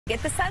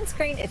Get the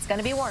sunscreen. It's going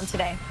to be warm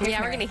today. Yeah,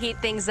 we're going to heat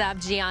things up,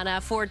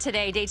 Gianna. For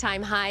today,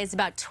 daytime highs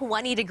about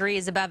 20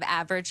 degrees above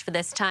average for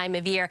this time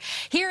of year.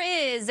 Here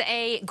is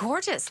a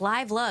gorgeous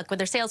live look with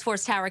our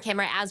Salesforce Tower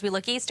camera as we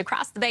look east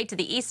across the bay to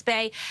the East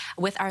Bay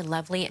with our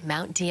lovely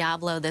Mount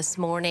Diablo this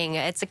morning.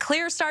 It's a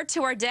clear start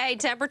to our day.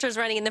 Temperatures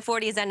running in the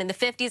 40s and in the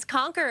 50s.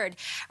 Concord,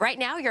 right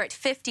now you're at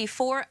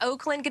 54.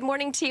 Oakland, good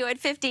morning to you at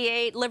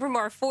 58.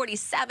 Livermore,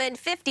 47.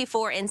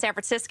 54 in San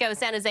Francisco.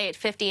 San Jose at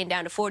 50 and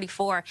down to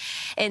 44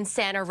 in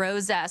Santa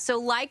Rosa. So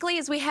likely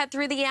as we head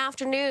through the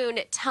afternoon,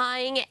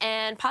 tying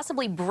and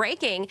possibly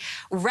breaking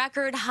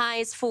record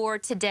highs for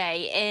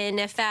today.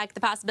 In fact, the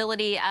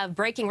possibility of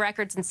breaking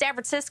records in San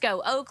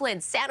Francisco,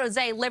 Oakland, San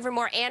Jose,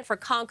 Livermore, and for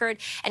Concord,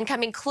 and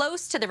coming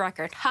close to the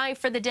record high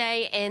for the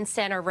day in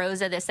Santa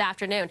Rosa this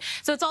afternoon.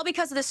 So it's all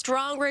because of the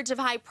strong ridge of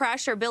high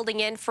pressure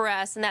building in for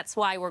us, and that's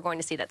why we're going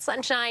to see that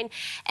sunshine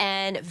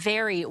and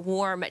very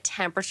warm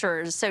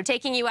temperatures. So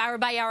taking you hour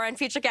by hour on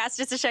Futurecast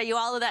just to show you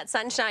all of that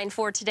sunshine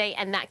for today,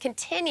 and that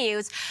continues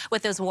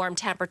with those warm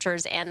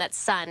temperatures and that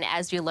sun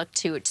as you look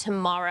to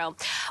tomorrow.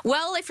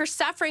 Well, if you're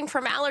suffering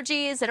from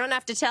allergies, I don't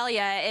have to tell you,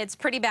 it's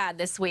pretty bad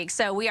this week.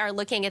 So we are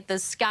looking at the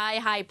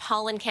sky-high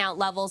pollen count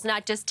levels,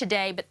 not just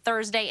today, but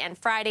Thursday and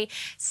Friday.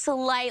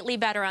 Slightly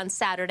better on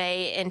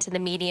Saturday into the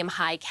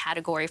medium-high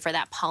category for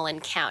that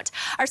pollen count.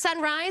 Our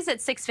sunrise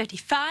at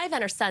 6:55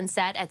 and our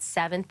sunset at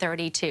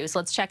 7:32. So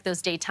let's check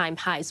those daytime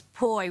highs.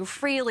 Boy,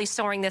 really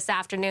soaring this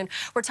afternoon.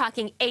 We're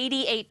talking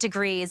 88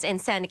 degrees in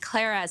Santa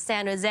Clara,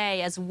 San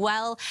Jose, as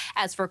well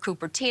as for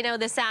Cupertino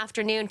this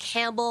afternoon.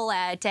 Campbell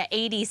at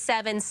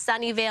 87,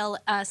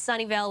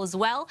 Sunnyvale as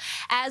well.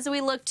 As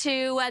we look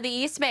to the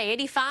East Bay,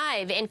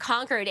 85 in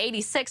Concord,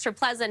 86 for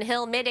Pleasant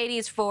Hill,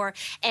 mid-80s for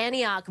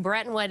Antioch,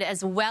 Brentwood,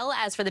 as well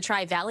as for the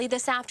Tri-Valley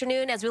this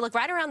afternoon. As we look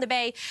right around the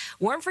bay,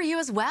 warm for you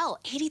as well.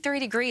 83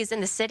 degrees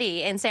in the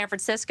city in San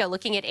Francisco,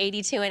 looking at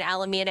 82 in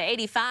Alameda,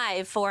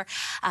 85 for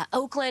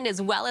Oakland,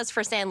 as well as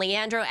for San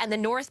Leandro, and the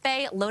North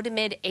Bay, low to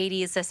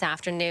mid-80s this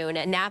afternoon.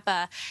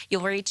 Napa,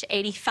 you'll reach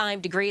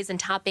 85 degrees and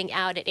topping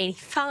out at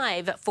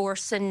 85 for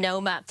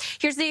Sonoma.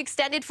 Here's the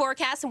extended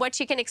forecast and what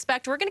you can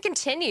expect. We're going to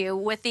continue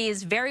with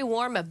these very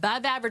warm,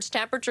 above average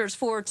temperatures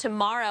for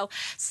tomorrow.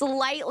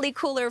 Slightly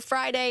cooler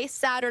Friday,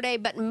 Saturday,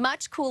 but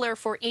much cooler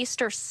for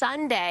Easter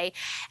Sunday.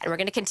 And we're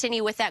going to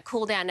continue with that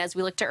cool down as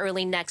we look to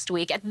early next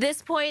week. At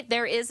this point,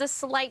 there is a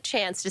slight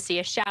chance to see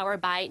a shower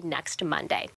by next Monday.